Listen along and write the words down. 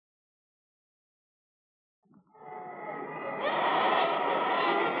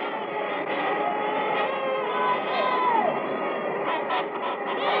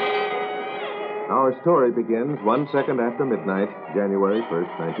Our story begins 1 second after midnight, January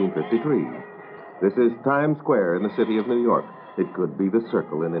 1st, 1953. This is Times Square in the city of New York. It could be the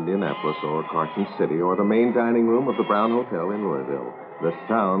Circle in Indianapolis or Carson City or the main dining room of the Brown Hotel in Louisville. The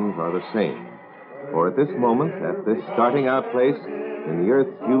sounds are the same. For at this moment, at this starting out place, in the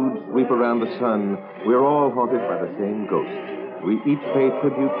Earth's huge sweep around the sun, we're all haunted by the same ghost. We each pay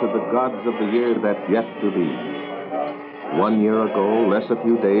tribute to the gods of the year that's yet to be. 1 year ago, less a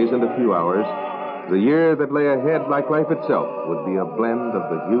few days and a few hours, the year that lay ahead like life itself would be a blend of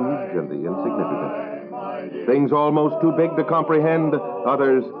the huge and the insignificant. Things almost too big to comprehend,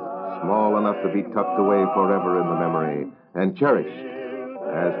 others small enough to be tucked away forever in the memory and cherished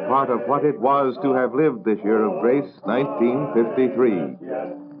as part of what it was to have lived this year of grace, 1953.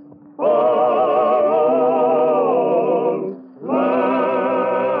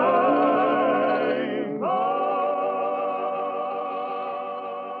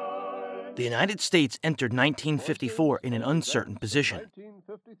 The United States entered 1954 in an uncertain position.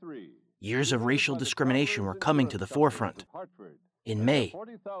 Years of racial discrimination were coming to the forefront. In May,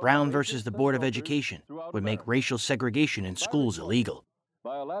 Brown versus the Board of Education would make racial segregation in schools illegal.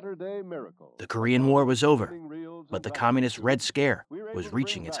 The Korean War was over, but the Communist Red Scare was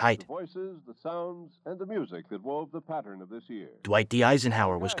reaching its height. Dwight D.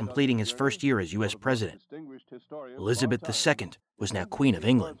 Eisenhower was completing his first year as U.S. President. Elizabeth II was now Queen of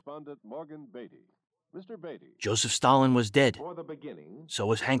England. Joseph Stalin was dead. So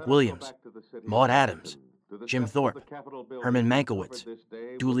was Hank Williams, Maude Adams, Jim Thorpe, Herman Mankiewicz,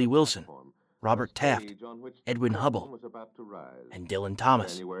 Dooley Wilson, Robert Taft, Edwin Hubble, and Dylan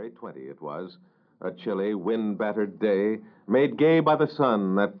Thomas. January 20 it was, a chilly, wind-battered day, made gay by the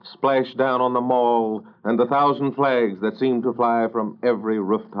sun that splashed down on the Mall and the 1,000 flags that seemed to fly from every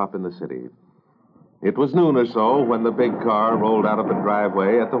rooftop in the city. It was noon or so when the big car rolled out of the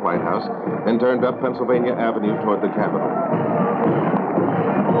driveway at the White House and turned up Pennsylvania Avenue toward the Capitol.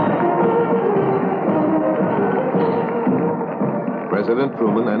 President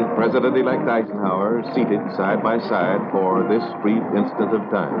Truman and President-elect Eisenhower seated side by side for this brief instant of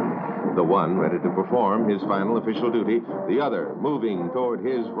time. The one ready to perform his final official duty, the other moving toward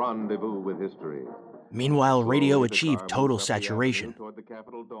his rendezvous with history. Meanwhile, radio achieved total saturation.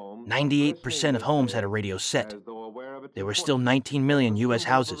 98% of homes had a radio set. There were still 19 million U.S.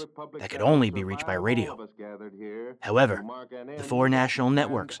 houses that could only be reached by radio. However, the four national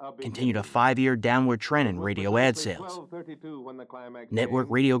networks continued a 5-year downward trend in radio ad sales. Network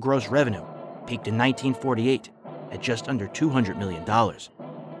radio gross revenue peaked in 1948 at just under $200 million.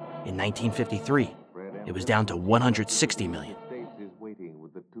 In 1953, it was down to $160 million.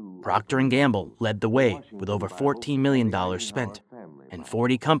 Procter & Gamble led the way with over $14 million spent, and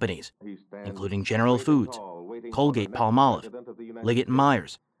 40 companies, including General Foods, Colgate-Palmolive, Liggett &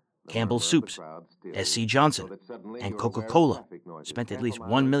 Myers, Campbell's Soups, S.C. Johnson, and Coca-Cola, spent at least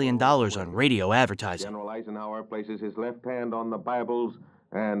 $1 million on radio advertising. General Eisenhower places his left hand on the Bibles,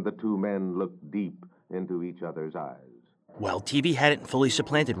 and the two men look deep into each other's eyes. While TV hadn't fully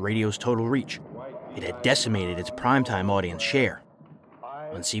supplanted radio's total reach, it had decimated its primetime audience share.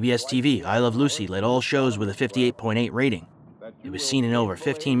 On CBS TV, I Love Lucy led all shows with a 58.8 rating. It was seen in over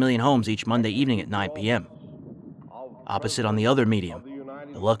 15 million homes each Monday evening at 9 p.m. Opposite on the other medium,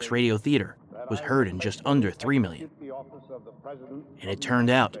 the Lux Radio Theater was heard in just under 3 million. And it turned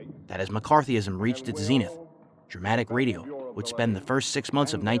out that as McCarthyism reached its zenith, dramatic radio would spend the first 6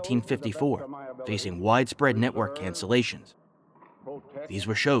 months of 1954 facing widespread network cancellations. These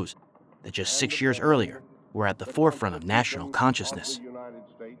were shows that just 6 years earlier were at the forefront of national consciousness.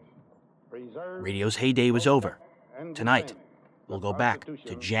 Radio's heyday was over. Tonight, we'll go back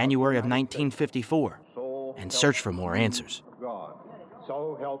to January of 1954 and search for more answers.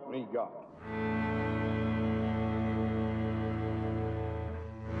 So help me God.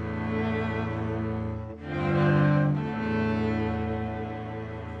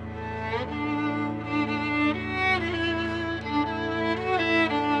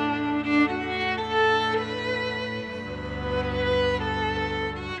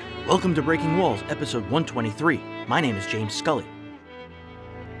 Welcome to Breaking Walls, episode 123. My name is James Scully.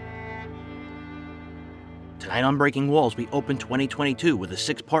 Tonight on Breaking Walls, we open 2022 with a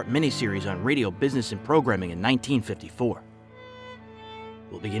 6-part miniseries on radio business and programming in 1954.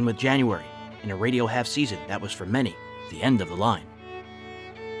 We'll begin with January, in a radio half-season that was for many the end of the line.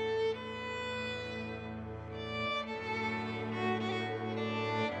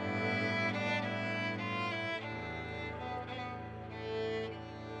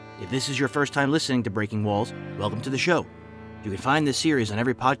 If this is your first time listening to Breaking Walls, welcome to the show. You can find this series on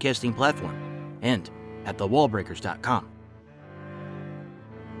every podcasting platform and at thewallbreakers.com.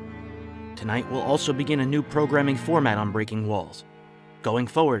 Tonight will also begin a new programming format on Breaking Walls. Going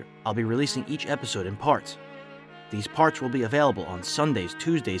forward, I'll be releasing each episode in parts. These parts will be available on Sundays,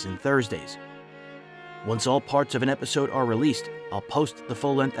 Tuesdays, and Thursdays. Once all parts of an episode are released, I'll post the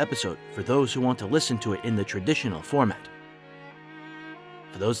full-length episode for those who want to listen to it in the traditional format.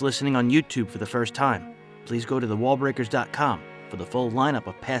 For those listening on YouTube for the first time, please go to thewallbreakers.com for the full lineup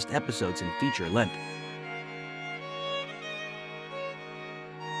of past episodes in feature length.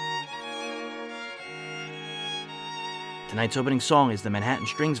 Tonight's opening song is the Manhattan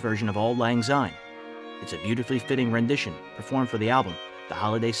Strings version of Auld Lang Syne. It's a beautifully fitting rendition performed for the album, The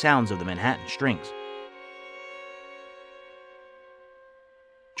Holiday Sounds of the Manhattan Strings.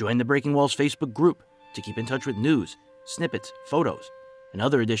 Join the Breaking Walls Facebook group to keep in touch with news, snippets, photos, and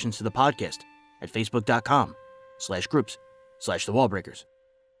other additions to the podcast at facebook.com/groups/thewallbreakers.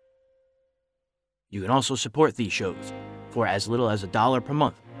 You can also support these shows for as little as $1 per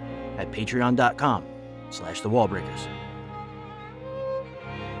month at patreon.com/thewallbreakers.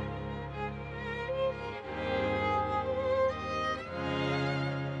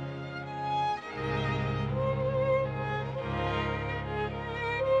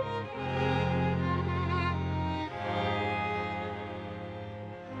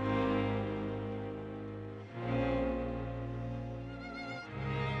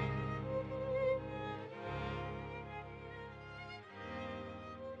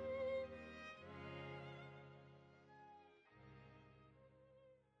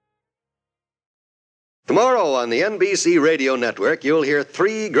 Tomorrow on the NBC Radio Network, you'll hear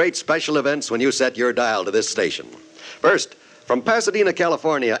 3 great special events when you set your dial to this station. First, from Pasadena,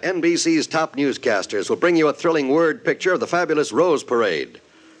 California, NBC's top newscasters will bring you a thrilling word picture of the fabulous Rose Parade.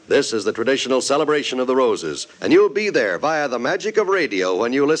 This is the traditional celebration of the roses, and you'll be there via the magic of radio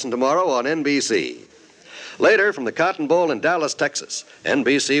when you listen tomorrow on NBC. Later, from the Cotton Bowl in Dallas, Texas,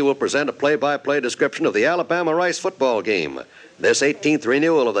 NBC will present a play-by-play description of the Alabama-Rice football game. This 18th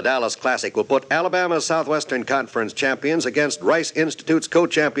renewal of the Dallas Classic will put Alabama's Southwestern Conference champions against Rice Institute's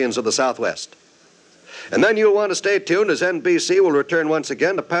co-champions of the Southwest. And then you'll want to stay tuned as NBC will return once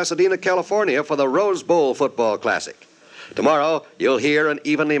again to Pasadena, California for the Rose Bowl Football Classic. Tomorrow, you'll hear an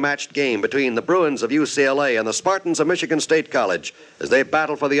evenly matched game between the Bruins of UCLA and the Spartans of Michigan State College as they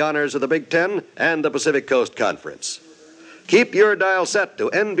battle for the honors of the Big Ten and the Pacific Coast Conference. Keep your dial set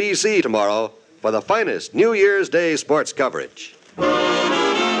to NBC tomorrow for the finest New Year's Day sports coverage. Well,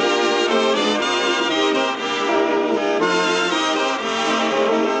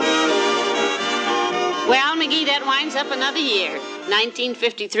 McGee, that winds up another year.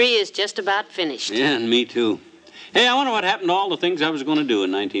 1953 is just about finished. Yeah, and me too. Hey, I wonder what happened to all the things I was going to do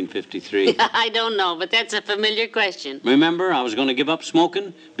in 1953. I don't know, but that's a familiar question. Remember, I was going to give up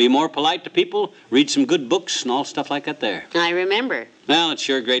smoking, be more polite to people, read some good books, and all stuff like that there. I remember. Well, it's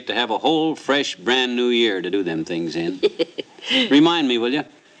sure great to have a whole, fresh, brand new year to do them things in. Remind me, will you?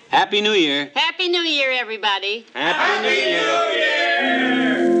 Happy New Year. Happy New Year, everybody. Happy New Year.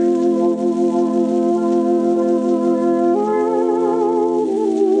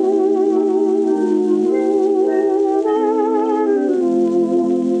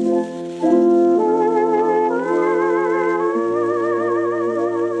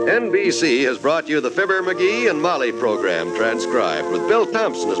 NBC has brought you the Fibber, McGee, and Molly program transcribed with Bill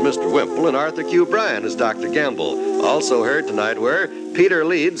Thompson as Mr. Wimple and Arthur Q. Bryan as Dr. Gamble. Also heard tonight were Peter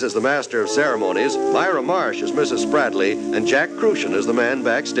Leeds as the Master of Ceremonies, Myra Marsh as Mrs. Spradley, and Jack Crucian as the man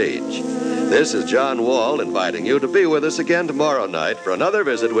backstage. This is John Wald inviting you to be with us again tomorrow night for another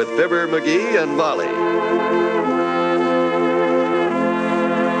visit with Fibber, McGee, and Molly.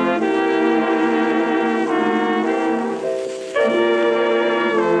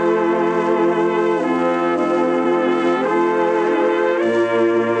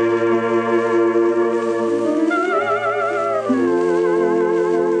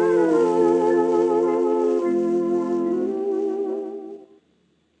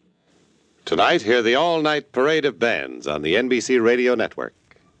 Tonight, hear the all-night parade of bands on the NBC Radio Network.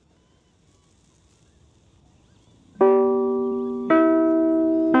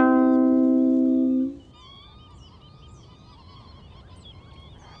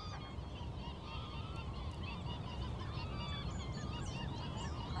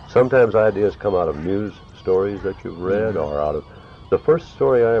 Sometimes ideas come out of news stories that you've read or out of... The first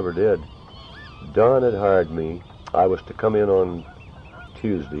story I ever did, Don had hired me. I was to come in on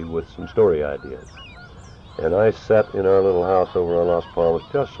Tuesday with some story ideas. And I sat in our little house over on Las Palmas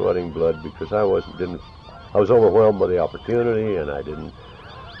just sweating blood because I was overwhelmed by the opportunity, and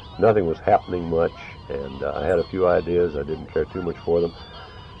nothing was happening much, and I had a few ideas. I didn't care too much for them.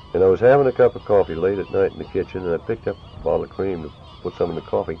 And I was having a cup of coffee late at night in the kitchen, and I picked up a bottle of cream to put some in the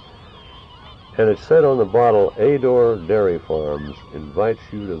coffee. And it said on the bottle, Ador Dairy Farms invites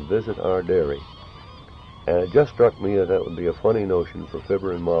you to visit our dairy. And it just struck me that would be a funny notion for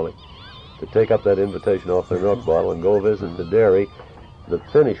Fibber and Molly to take up that invitation off their milk bottle and go visit the dairy. The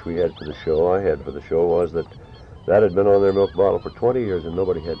finish we had for the show, I had for the show, was that had been on their milk bottle for 20 years and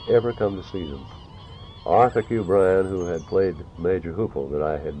nobody had ever come to see them. Arthur Q. Bryan, who had played Major Hoople that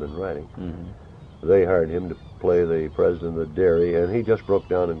I had been writing, they hired him to play the president of the dairy, and he just broke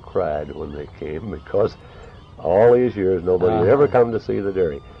down and cried when they came because all these years nobody had ever come to see the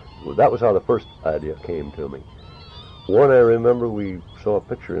dairy. Well, that was how the first idea came to me. One, I remember we saw a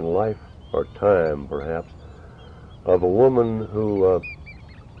picture in Life or Time, perhaps, of a woman who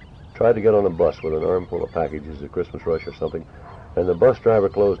tried to get on a bus with an armful of packages at Christmas rush or something, and the bus driver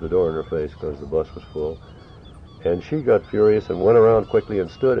closed the door in her face because the bus was full. And she got furious and went around quickly and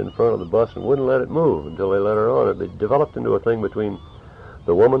stood in front of the bus and wouldn't let it move until they let her on. It developed into a thing between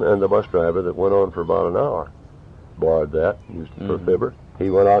the woman and the bus driver that went on for about an hour. Borrowed that, used it for Fibber. He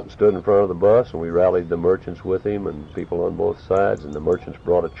went out and stood in front of the bus, and we rallied the merchants with him and people on both sides, and the merchants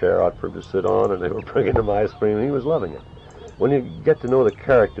brought a chair out for him to sit on, and they were bringing him ice cream, and he was loving it. When you get to know the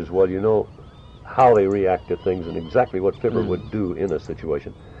characters well, you know how they react to things and exactly what Fibber would do in a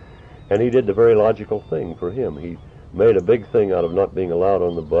situation. And he did the very logical thing for him. He made a big thing out of not being allowed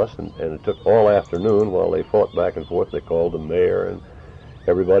on the bus, and it took all afternoon while they fought back and forth. They called the mayor and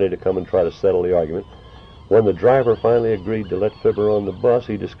everybody to come and try to settle the argument. When the driver finally agreed to let Fibber on the bus,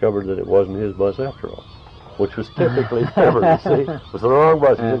 he discovered that it wasn't his bus after all, which was typically Fibber, you see. It was the wrong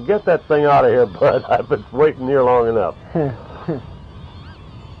bus. He said, "Get that thing out of here, bud. I've been waiting here long enough."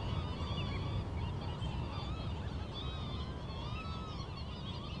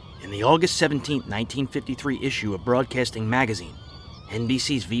 In the August 17, 1953 issue of Broadcasting Magazine,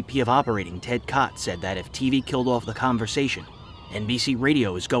 NBC's VP of Operating, Ted Cott, said that if TV killed off the conversation, NBC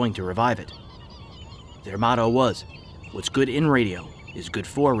Radio is going to revive it. Their motto was, "What's good in radio is good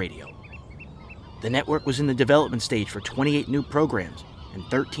for radio." The network was in the development stage for 28 new programs and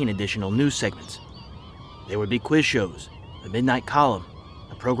 13 additional news segments. There would be quiz shows, a midnight column,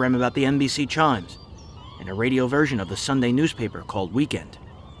 a program about the NBC chimes, and a radio version of the Sunday newspaper called Weekend.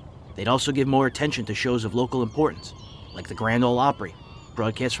 They'd also give more attention to shows of local importance, like the Grand Ole Opry,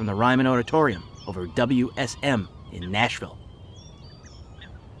 broadcast from the Ryman Auditorium over WSM in Nashville.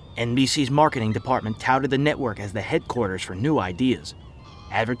 NBC's marketing department touted the network as the headquarters for new ideas.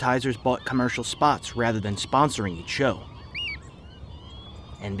 Advertisers bought commercial spots rather than sponsoring each show.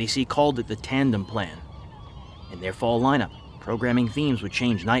 NBC called it the Tandem Plan. In their fall lineup, programming themes would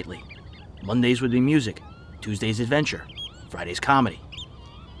change nightly. Mondays would be music, Tuesdays adventure, Fridays comedy.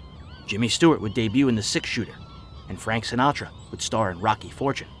 Jimmy Stewart would debut in The Six Shooter, and Frank Sinatra would star in Rocky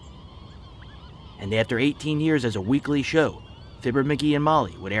Fortune. And after 18 years as a weekly show, Fibber, McGee, and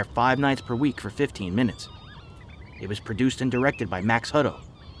Molly would air 5 nights per week for 15 minutes. It was produced and directed by Max Hutto,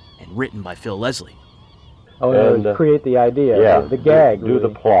 and written by Phil Leslie. Oh, and create the idea, the gag. Do the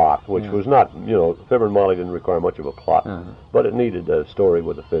plot, which was not, Fibber and Molly didn't require much of a plot, but it needed a story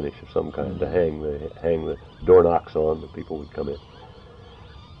with a finish of some kind to hang the door knocks on that people would come in.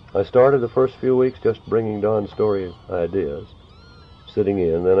 I started the first few weeks just bringing Don story ideas, sitting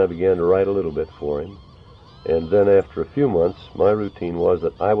in, then I began to write a little bit for him, and then after a few months, my routine was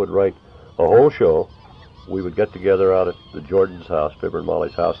that I would write a whole show. We would get together out at the Jordan's house, Fibber and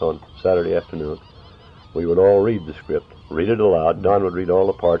Molly's house, on Saturday afternoon. We would all read the script, read it aloud. Don would read all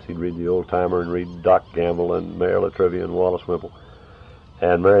the parts. He'd read The Old Timer and read Doc Gamble and Mayor Latrivia and Wallace Wimple.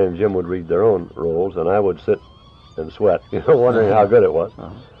 And Mary and Jim would read their own roles, and I would sit and sweat, wondering how good it was.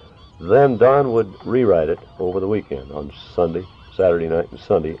 Then Don would rewrite it over the weekend on Sunday, Saturday night, and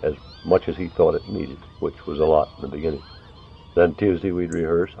Sunday as much as he thought it needed, which was a lot in the beginning. Then Tuesday we'd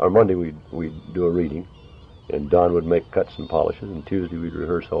rehearse, or Monday we'd do a reading, and Don would make cuts and polishes, and Tuesday we'd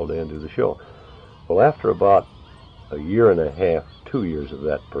rehearse all day and do the show. Well, after about a year and a half, 2 years of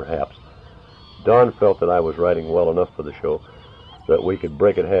that perhaps, Don felt that I was writing well enough for the show that we could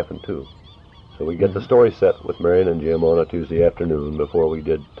break it half in two. So we get the story set with Marion and Jim on a Tuesday afternoon before we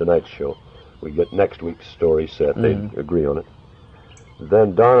did tonight's show. We get next week's story set. They'd agree on it.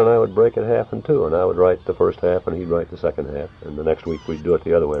 Then Don and I would break it half in two, and I would write the first half and he'd write the second half, and the next week we'd do it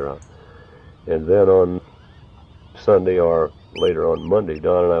the other way around. And then on Sunday or later on Monday,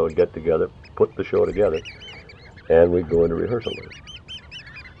 Don and I would get together, put the show together, and we'd go into rehearsal.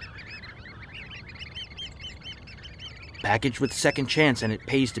 Packaged with Second Chance and It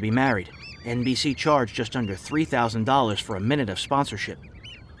Pays to Be Married, NBC charged just under $3,000 for a minute of sponsorship.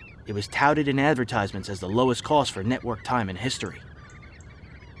 It was touted in advertisements as the lowest cost for network time in history.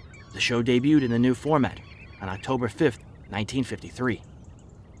 The show debuted in the new format on October 5th, 1953.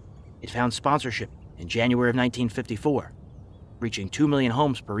 It found sponsorship in January of 1954, reaching 2 million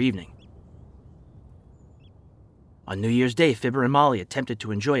homes per evening. On New Year's Day, Fibber and Molly attempted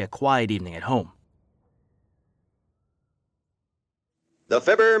to enjoy a quiet evening at home. The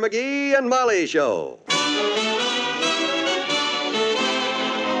Fibber, McGee, and Molly Show.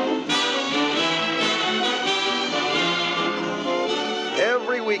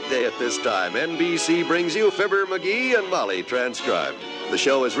 Every weekday at this time, NBC brings you Fibber, McGee, and Molly transcribed. The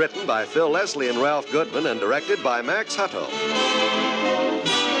show is written by Phil Leslie and Ralph Goodman and directed by Max Hutto.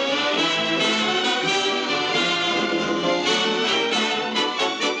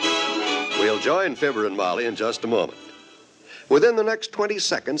 We'll join Fibber and Molly in just a moment. Within the next 20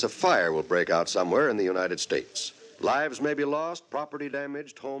 seconds, a fire will break out somewhere in the United States. Lives may be lost, property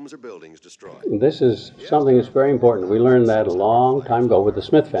damaged, homes or buildings destroyed. This is something that's very important. We learned that a long time ago with the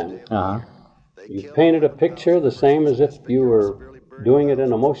Smith family. You painted a picture the same as if you were doing it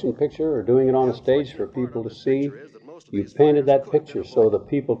in a motion picture or doing it on a stage for people to see. You painted that picture so the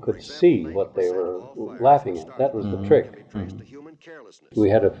people could see what they were laughing at. That was the trick. We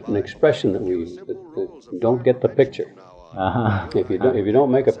had an expression that don't get the picture. If you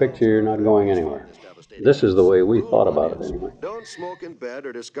don't make a picture, you're not going anywhere. This is the way we thought about it anyway. Don't smoke in bed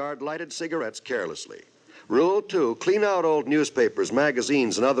or discard lighted cigarettes carelessly. Rule 2, clean out old newspapers,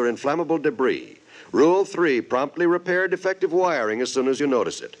 magazines, and other inflammable debris. Rule 3, promptly repair defective wiring as soon as you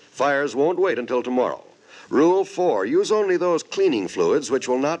notice it. Fires won't wait until tomorrow. Rule 4, use only those cleaning fluids which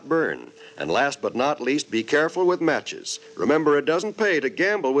will not burn. And last but not least, be careful with matches. Remember, it doesn't pay to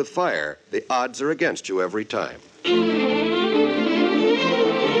gamble with fire. The odds are against you every time.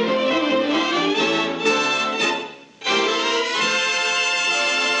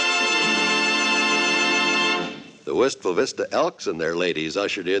 The Wistful Vista Elks and their ladies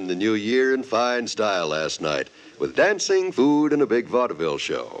ushered in the new year in fine style last night with dancing, food, and a big vaudeville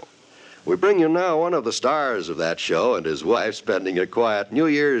show. We bring you now one of the stars of that show and his wife spending a quiet New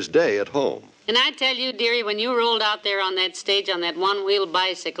Year's Day at home. And I tell you, dearie, when you rolled out there on that stage on that one-wheel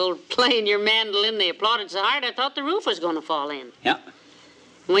bicycle playing your mandolin, they applauded so hard I thought the roof was going to fall in. Yeah.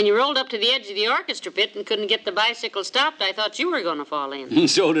 When you rolled up to the edge of the orchestra pit and couldn't get the bicycle stopped, I thought you were going to fall in.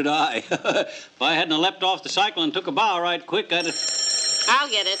 So did I. If I hadn't leapt off the cycle and took a bow right quick, I'd have... I'll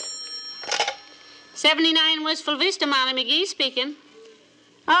get it. 79 Wistful Vista, Molly McGee speaking.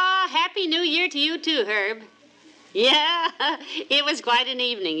 Oh, Happy New Year to you too, Herb. Yeah, it was quite an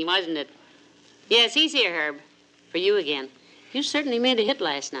evening, wasn't it? Yes, he's here, Herb. For you again. You certainly made a hit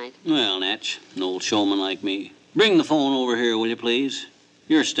last night. Well, Natch, an old showman like me. Bring the phone over here, will you, please?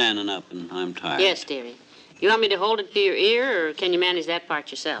 You're standing up, and I'm tired. Yes, dearie. You want me to hold it to your ear, or can you manage that part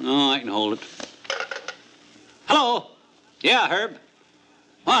yourself? No, I can hold it. Hello? Yeah, Herb.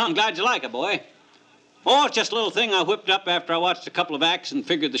 Well, I'm glad you like it, boy. Oh, it's just a little thing I whipped up after I watched a couple of acts and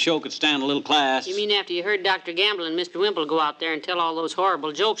figured the show could stand a little class. You mean after you heard Dr. Gamble and Mr. Wimple go out there and tell all those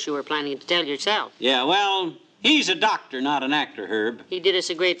horrible jokes you were planning to tell yourself? Yeah, well, he's a doctor, not an actor, Herb. He did us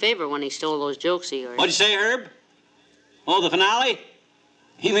a great favor when he stole those jokes of yours. What'd you say, Herb? Oh, the finale?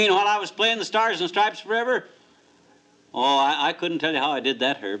 You mean while I was playing the Stars and Stripes Forever? Oh, I couldn't tell you how I did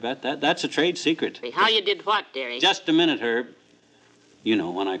that, Herb. That's a trade secret. How you did what, dearie? Just a minute, Herb. You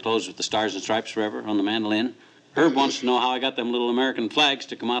know, when I closed with the Stars and Stripes Forever on the mandolin, Herb wants to know how I got them little American flags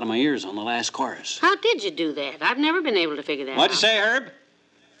to come out of my ears on the last chorus. How did you do that? I've never been able to figure that out. What'd you say, Herb?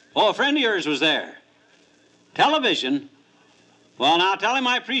 Oh, a friend of yours was there. Television? Well, now, tell him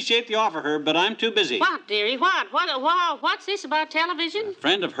I appreciate the offer, Herb, but I'm too busy. What, dearie? What's this about television? A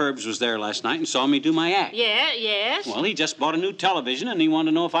friend of Herb's was there last night and saw me do my act. Yeah, yes? Well, he just bought a new television, and he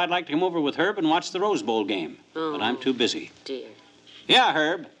wanted to know if I'd like to come over with Herb and watch the Rose Bowl game. Oh, but I'm too busy. Dear. Yeah,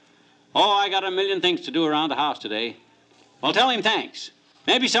 Herb. Oh, I got a million things to do around the house today. Well, tell him thanks.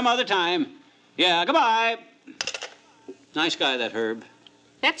 Maybe some other time. Yeah, goodbye. Nice guy, that Herb.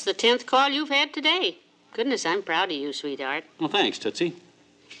 That's the 10th call you've had today. Goodness, I'm proud of you, sweetheart. Well, thanks, Tootsie.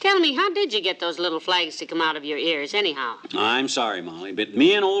 Tell me, how did you get those little flags to come out of your ears, anyhow? I'm sorry, Molly, but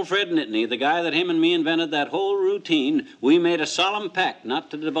me and old Fred Nittany, the guy that him and me invented that whole routine, we made a solemn pact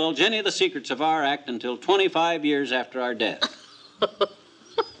not to divulge any of the secrets of our act until 25 years after our death.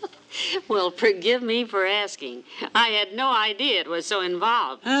 Well, forgive me for asking. I had no idea it was so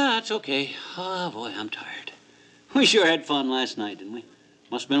involved. That's okay. Oh, boy, I'm tired. We sure had fun last night, didn't we?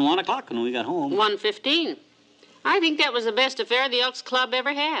 Must have been 1 o'clock when we got home. 1:15. I think that was the best affair the Elks Club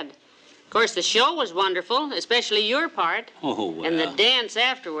ever had. Of course, the show was wonderful, especially your part. Oh, well. And the dance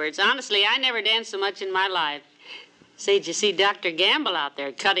afterwards. Honestly, I never danced so much in my life. Say, did you see Dr. Gamble out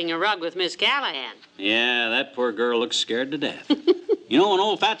there cutting a rug with Miss Callahan? Yeah, that poor girl looks scared to death. You know, when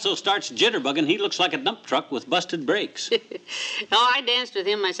old Fatso starts jitterbugging, he looks like a dump truck with busted brakes. Oh, I danced with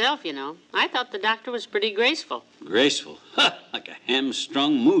him myself, you know. I thought the doctor was pretty graceful. Graceful? Like a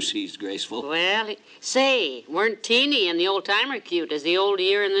hamstrung moose, he's graceful. Well, say, weren't Teeny and the old-timer cute as the old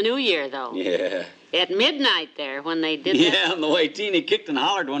year and the new year, though? Yeah. At midnight there, when they did that. Yeah, and the way Teeny kicked and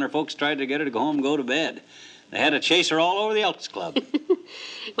hollered when her folks tried to get her to go home and go to bed. They had to chase her all over the Elks Club.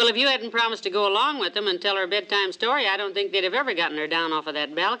 Well, if you hadn't promised to go along with them and tell her a bedtime story, I don't think they'd have ever gotten her down off of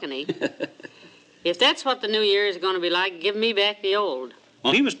that balcony. If that's what the new year is going to be like, give me back the old.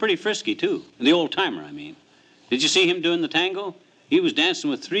 Well, he was pretty frisky, too. The old-timer, I mean. Did you see him doing the tango? He was dancing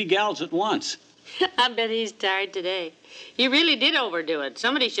with 3 gals at once. I bet he's tired today. He really did overdo it.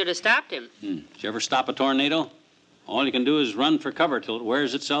 Somebody should have stopped him. Did you ever stop a tornado? All you can do is run for cover till it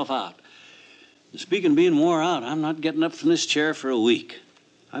wears itself out. And speaking of being wore out, I'm not getting up from this chair for a week.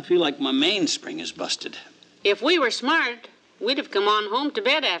 I feel like my mainspring is busted. If we were smart, we'd have come on home to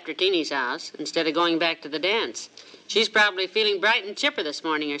bed after Teeny's house instead of going back to the dance. She's probably feeling bright and chipper this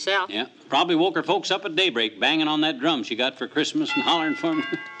morning herself. Yeah, probably woke her folks up at daybreak banging on that drum she got for Christmas and hollering for me.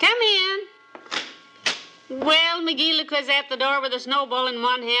 Come in. Well, McGee, look who's at the door with a snowball in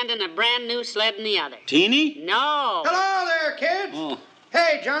one hand and a brand new sled in the other. Teeny? No. Hello there, kids. Oh.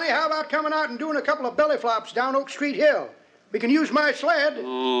 Hey, Johnny, how about coming out and doing a couple of belly flops down Oak Street Hill? We can use my sled.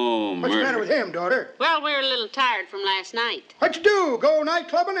 Oh, What's the matter with him, daughter? Well, we're a little tired from last night. What'd you do? Go night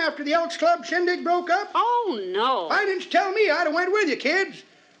clubbing after the Elks Club shindig broke up? Oh, no. Why didn't you tell me? I'd have went with you, kids.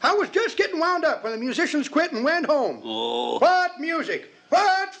 I was just getting wound up when the musicians quit and went home. Oh. What music?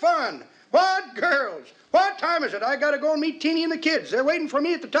 What fun? What girls? What time is it? I gotta go and meet Teeny and the kids. They're waiting for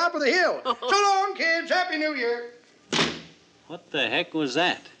me at the top of the hill. So long, kids. Happy New Year. What the heck was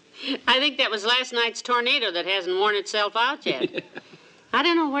that? I think that was last night's tornado that hasn't worn itself out yet. I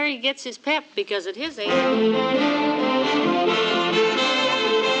don't know where he gets his pep, because at his age...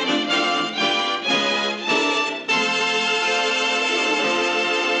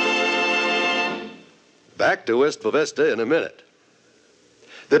 Back to Wistful Vista in a minute.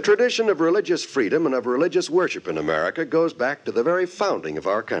 The tradition of religious freedom and of religious worship in America goes back to the very founding of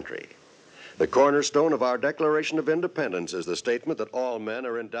our country. The cornerstone of our Declaration of Independence is the statement that all men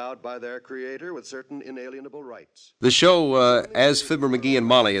are endowed by their Creator with certain inalienable rights. The show, As Fibber McGee and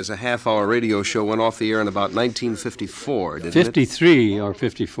Molly, as a half-hour radio show, went off the air in about 1954, didn't 53 or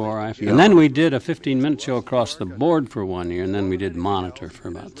 54, I feel. And then we did a 15-minute show across the board for 1 year, and then we did Monitor for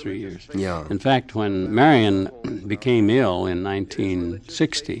about 3 years. Yeah. In fact, when Marion became ill in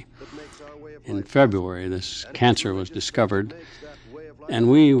 1960, in February, this cancer was discovered. And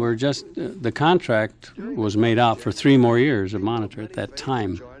we were just, the contract was made out for 3 more years of Monitor at that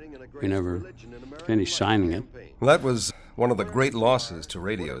time. We never finished signing it. Well, that was one of the great losses to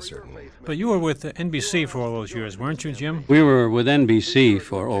radio, certainly. But you were with NBC for all those years, weren't you, Jim? We were with NBC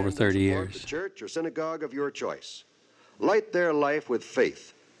for over 30 years. Church or synagogue of your choice. Light their life with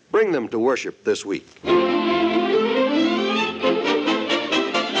faith. Bring them to worship this week.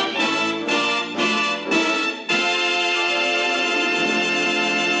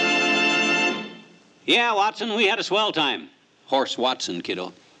 Yeah, Watson, we had a swell time. Horse Watson,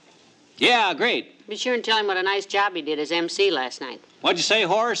 kiddo. Yeah, great. Be sure and tell him what a nice job he did as MC last night. What'd you say,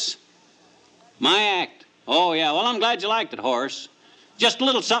 Horse? My act. Oh, yeah, well, I'm glad you liked it, Horse. Just a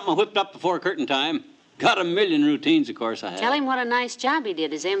little something I whipped up before curtain time. Got a million routines, of course I have. Tell him what a nice job he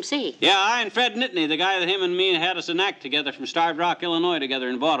did as MC. Yeah, I and Fred Nittany, the guy that him and me had us an act together from Starved Rock, Illinois, together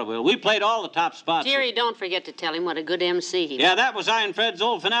in vaudeville. We played all the top spots. Jerry, don't forget to tell him what a good MC he was. Yeah, that was I and Fred's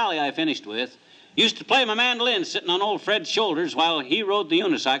old finale I finished with. Used to play my mandolin sitting on old Fred's shoulders while he rode the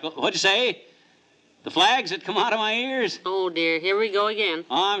unicycle. What'd you say? The flags that come out of my ears? Oh, dear, here we go again.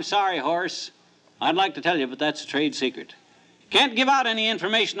 Oh, I'm sorry, Horse. I'd like to tell you, but that's a trade secret. Can't give out any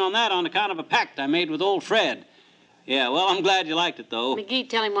information on that on account of a pact I made with old Fred. Yeah, well, I'm glad you liked it, though. McGee,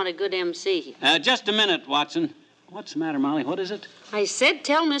 tell him what a good MC he was. Just a minute, Watson. What's the matter, Molly? What is it? I said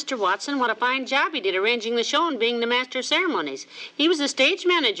tell Mr. Watson what a fine job he did arranging the show and being the master of ceremonies. He was the stage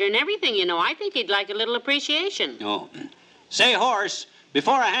manager and everything, you know. I think he'd like a little appreciation. Oh. Say, Horse,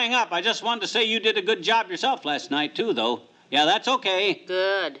 before I hang up, I just wanted to say you did a good job yourself last night, too, though. Yeah, that's okay.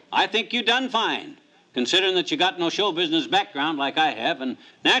 Good. I think you done fine, considering that you got no show business background like I have, and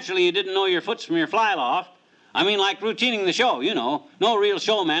naturally you didn't know your foots from your fly-loft. I mean, like routining the show, you know. No real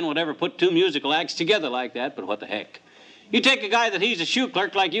showman would ever put 2 musical acts together like that, but what the heck. You take a guy that he's a shoe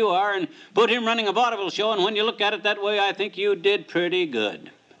clerk like you are and put him running a vaudeville show, and when you look at it that way, I think you did pretty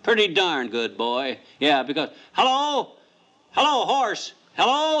good. Pretty darn good, boy. Yeah, because... Hello? Hello, Horse.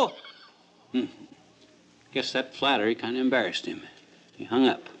 Hello? Guess that flattery kind of embarrassed him. He hung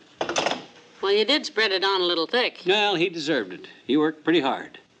up. Well, you did spread it on a little thick. Well, he deserved it. He worked pretty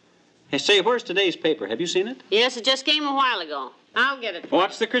hard. Hey, say, where's today's paper? Have you seen it? Yes, it just came a while ago. I'll get it.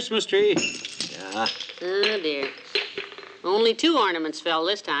 Watch the Christmas tree. Yeah. Oh, dear. Only 2 ornaments fell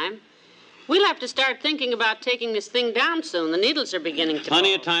this time. We'll have to start thinking about taking this thing down soon. The needles are beginning to Plenty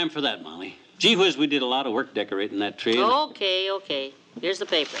fall. of time for that, Molly. Gee whiz, we did a lot of work decorating that tree. Okay. Here's the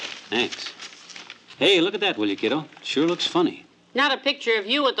paper. Thanks. Hey, look at that, will you, kiddo? It sure looks funny. Not a picture of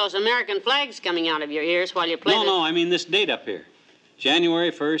you with those American flags coming out of your ears while you play No, I mean this date up here. January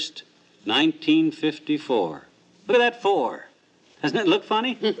 1st, 1954. Look at that 4. Doesn't it look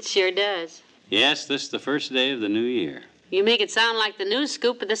funny? It sure does. Yes, this is the first day of the new year. You make it sound like the news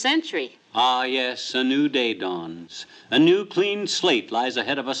scoop of the century. Ah, yes, a new day dawns. A new clean slate lies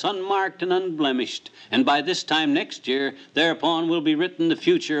ahead of us, unmarked and unblemished. And by this time next year, thereupon will be written the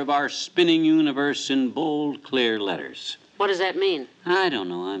future of our spinning universe in bold, clear letters. What does that mean? I don't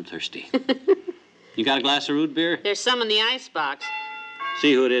know. I'm thirsty. You got a glass of root beer? There's some in the icebox.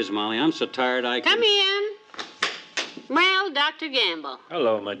 See who it is, Molly. I'm so tired I can... Come in. Well, Dr. Gamble.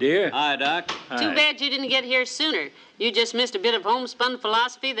 Hello, my dear. Hi, Doc. Too bad you didn't get here sooner. You just missed a bit of homespun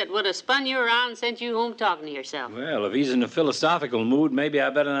philosophy that would have spun you around and sent you home talking to yourself. Well, if he's in a philosophical mood, maybe I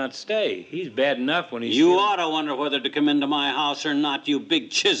better not stay. He's bad enough when he's... You ought to wonder whether to come into my house or not, you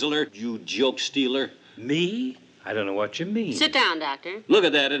big chiseler, you joke stealer. Me? I don't know what you mean. Sit down, Doctor. Look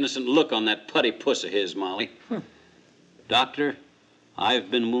at that innocent look on that putty puss of his, Molly. Doctor, I've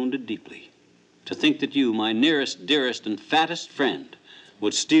been wounded deeply. To think that you, my nearest, dearest, and fattest friend,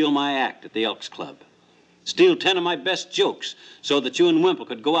 would steal my act at the Elks Club. Steal 10 of my best jokes so that you and Wimple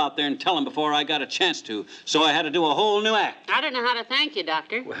could go out there and tell them before I got a chance to. So I had to do a whole new act. I don't know how to thank you,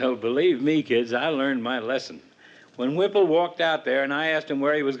 Doctor. Well, believe me, kids, I learned my lesson. When Wimple walked out there and I asked him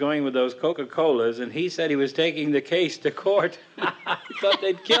where he was going with those Coca-Colas, and he said he was taking the case to court, I thought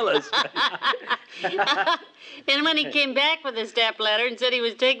they'd kill us. And when he came back with a step ladder and said he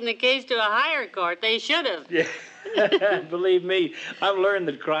was taking the case to a higher court, they should have. Yeah. Believe me, I've learned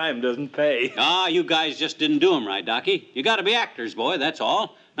that crime doesn't pay. Ah, you guys just didn't do 'em right, Docky. You got to be actors, boy, that's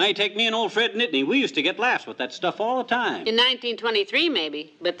all. Now you take me and old Fred Nittany. We used to get laughs with that stuff all the time. In 1923,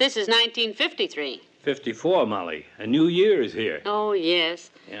 maybe, but this is 1953. 54, Molly. A new year is here. Oh,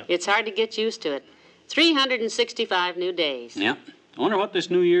 yes. Yeah. It's hard to get used to it. 365 new days. Yeah. I wonder what this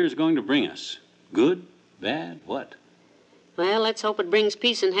new year is going to bring us. Good? Bad? What? Well, let's hope it brings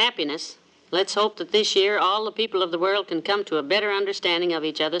peace and happiness. Let's hope that this year all the people of the world can come to a better understanding of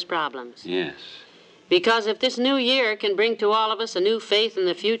each other's problems. Yes. Because if this new year can bring to all of us a new faith in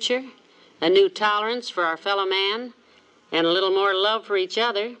the future, a new tolerance for our fellow man, and a little more love for each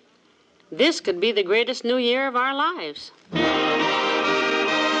other, this could be the greatest new year of our lives.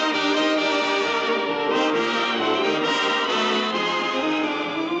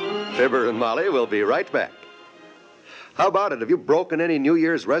 Fibber and Molly will be right back. How about it? Have you broken any New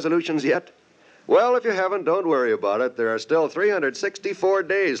Year's resolutions yet? Well, if you haven't, don't worry about it. There are still 364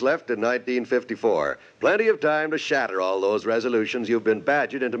 days left in 1954. Plenty of time to shatter all those resolutions you've been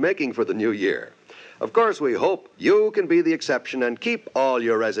badgered into making for the new year. Of course, we hope you can be the exception and keep all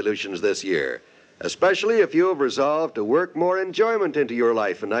your resolutions this year, especially if you have resolved to work more enjoyment into your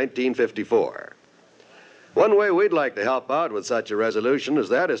life in 1954. One way we'd like to help out with such a resolution as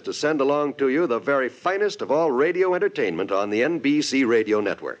that is to send along to you the very finest of all radio entertainment on the NBC radio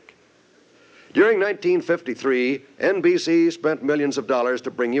network. During 1953, NBC spent millions of dollars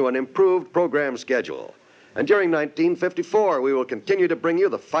to bring you an improved program schedule. And during 1954, we will continue to bring you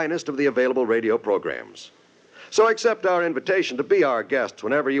the finest of the available radio programs. So accept our invitation to be our guests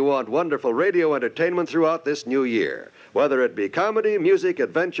whenever you want wonderful radio entertainment throughout this new year, whether it be comedy, music,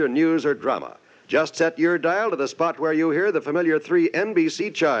 adventure, news, or drama. Just set your dial to the spot where you hear the familiar 3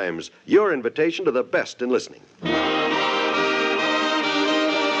 NBC chimes, your invitation to the best in listening.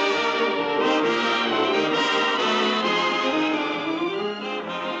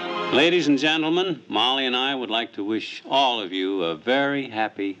 Ladies and gentlemen, Molly and I would like to wish all of you a very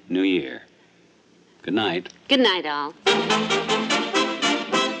happy New Year. Good night. Good night, all.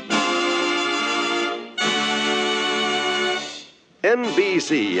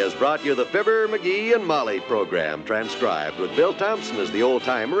 NBC has brought you the Fibber, McGee, and Molly program, transcribed with Bill Thompson as the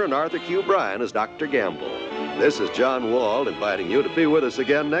old-timer and Arthur Q. Bryan as Dr. Gamble. This is John Wald inviting you to be with us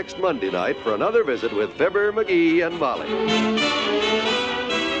again next Monday night for another visit with Fibber, McGee, and Molly.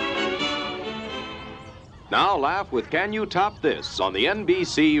 Now laugh with Can You Top This on the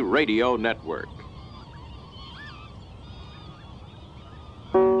NBC Radio Network.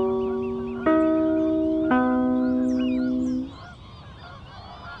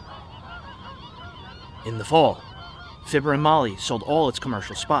 In the fall, Fibber and Molly sold all its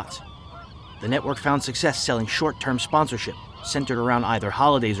commercial spots. The network found success selling short-term sponsorship centered around either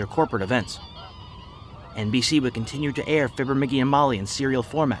holidays or corporate events. NBC would continue to air Fibber McGee and Molly in serial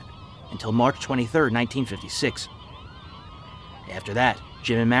format until March 23, 1956. After that,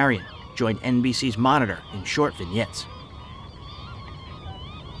 Jim and Marion joined NBC's Monitor in short vignettes.